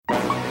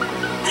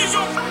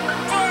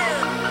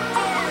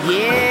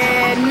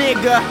Yeah,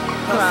 nigga.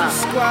 A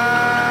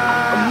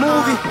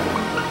movie.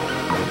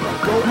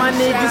 My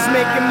niggas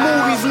making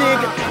movies,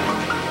 nigga.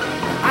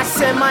 I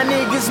said my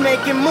niggas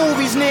making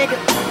movies, nigga.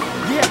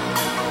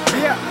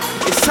 Yeah.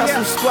 It's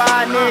Hustle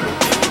Squad, nigga.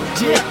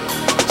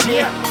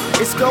 Yeah.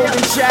 It's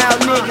Golden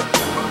Child, nigga.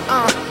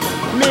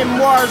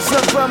 Memoirs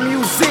of a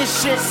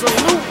musician.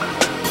 Salute.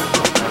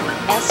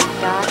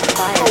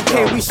 SDotFire.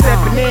 Okay, we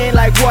steppin' in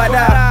like what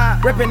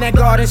up? Reppin' that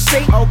Garden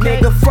State.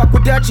 Nigga, fuck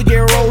with Dutch, you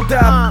get rolled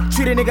up.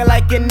 Treat a nigga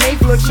like an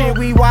eighth. Look shit,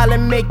 we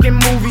wildin' making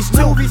movies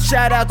too.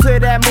 Shout out to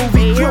that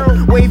movie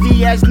crew.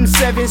 Wavy as them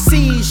 7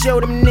 C's.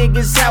 Show them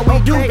niggas how we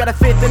do. Got a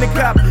fifth in the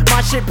cup.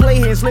 My shit play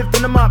hands,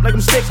 lifting them up like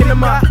I'm sticking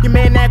them up. Your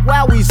man act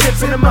wild, we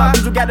zipping them up.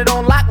 Cause we got it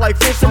on lock like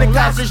fish in the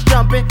cops is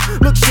jumping.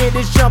 Look, shit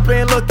is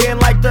jumping, looking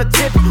like the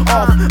tip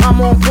off.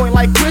 I'm on point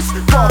like Chris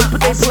Paul,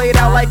 but they played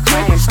out like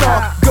Chris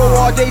Star. Go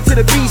all day to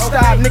the beat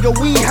stop, nigga,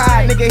 we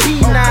high, nigga,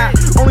 he not.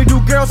 Only do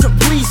girls some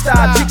please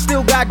stop. Chick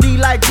still got D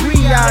like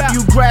Griot.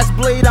 You grass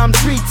blade, I'm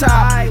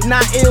treetop.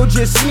 Not ill,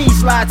 just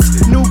sneeze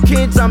lots. New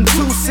kids, I'm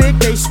too sick.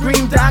 They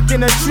scream doc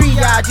in a tree.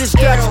 I just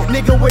judge,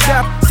 nigga, what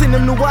up? Send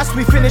them to us,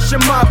 we finish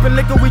them up. And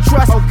liquor we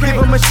trust, give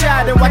them a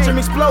shot and watch them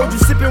explode. You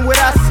sipping with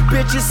us,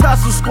 bitches,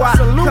 Hustle Squad.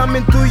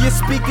 Coming through your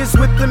speakers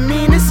with the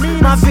meanest.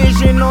 My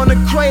vision on the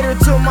crater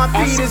till my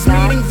feet is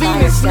meeting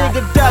Venus.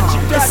 Nigga, Dutch,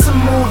 it's a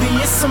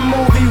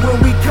movie when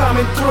we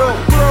coming through.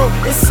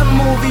 It's a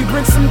movie,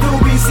 bring some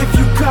doobies if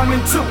you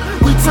coming too.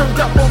 We turned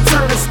up, won't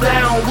turn us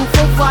down. Roof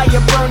on fire,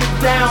 burn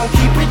it down.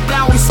 Keep it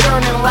down, we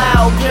stern and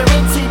loud.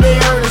 Guarantee they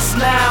heard us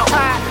now.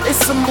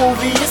 It's a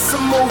movie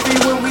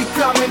when we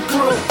coming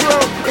through.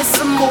 It's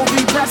a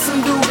movie, bring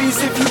some doobies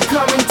if you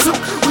coming too.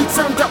 We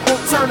turned up,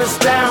 won't turn us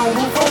down.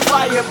 Roof on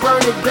fire,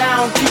 burn it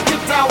down. Keep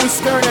it down, we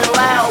stern and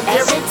loud.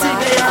 Guarantee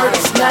they heard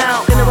us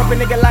now. Up a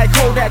nigga like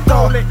hold that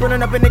thought.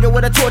 Running up a nigga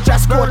with a torch, I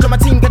scorch. On my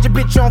team, got your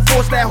bitch on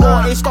force that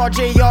whore. A-Star,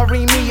 JR,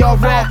 me, all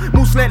raw.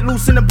 Moose let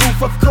loose in the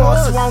booth, of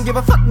course. So I don't give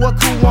a fuck what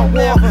crew want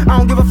war. I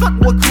don't give a fuck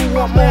what crew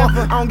want more.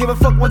 I don't give a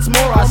fuck what's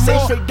more. I say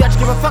straight Dutch,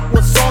 give a fuck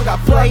what song I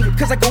play.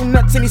 Cause I go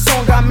nuts any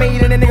song I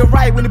made. And a nigga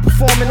right when he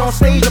performing on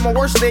stage. On my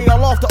worst day,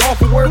 all off the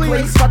awful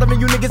wordplays.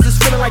 Following you niggas is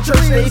feeling like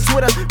church days.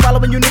 Twitter,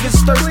 following you niggas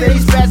is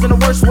Thursdays. Fast in the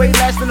worst way,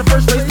 last in the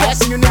first place.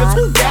 Passing you niggas,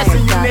 who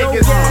gassing you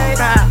niggas?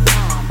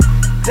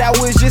 That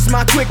was just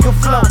my quicker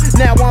flow.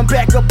 Now I'm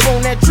back up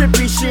on that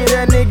trippy shit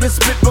a nigga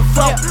spit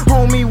before.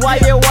 Homie, why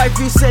your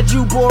wifey said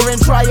you boring?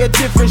 Try a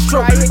different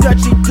stroke.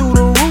 Dutchy through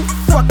the roof,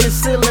 fucking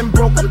ceiling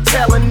broke. I'm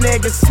telling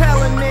niggas.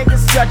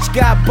 Dutch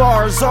got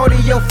bars,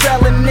 audio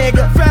felon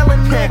nigga.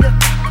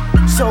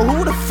 So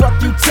who the fuck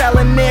you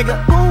tellin',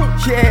 nigga?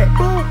 Yeah.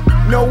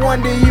 No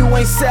wonder you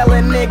ain't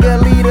sellin',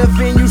 nigga. Lead a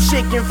venue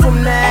shaking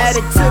from the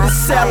attic to the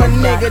cellar,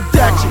 nigga.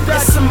 Dutch,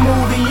 it's a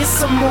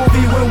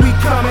movie when we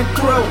coming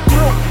through.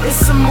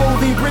 It's a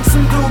movie, bring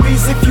some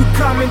doobies if you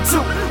coming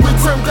too. We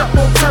turned up,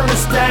 won't turn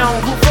us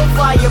down. Roof on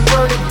fire,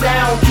 burn it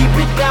down. Keep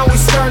it down, we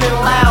stern and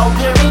loud.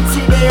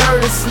 Guarantee they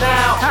heard us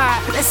now.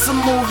 It's a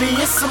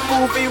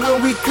movie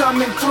when we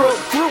coming through.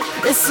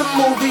 It's a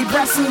movie,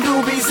 bring some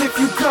doobies if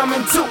you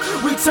coming too.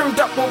 We turned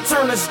up, won't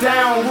turn us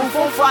down. Roof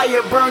on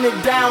fire, burn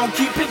it down.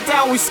 Keep it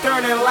down, we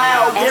stern and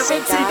loud.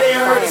 Guarantee they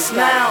heard us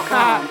now.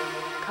 Calm.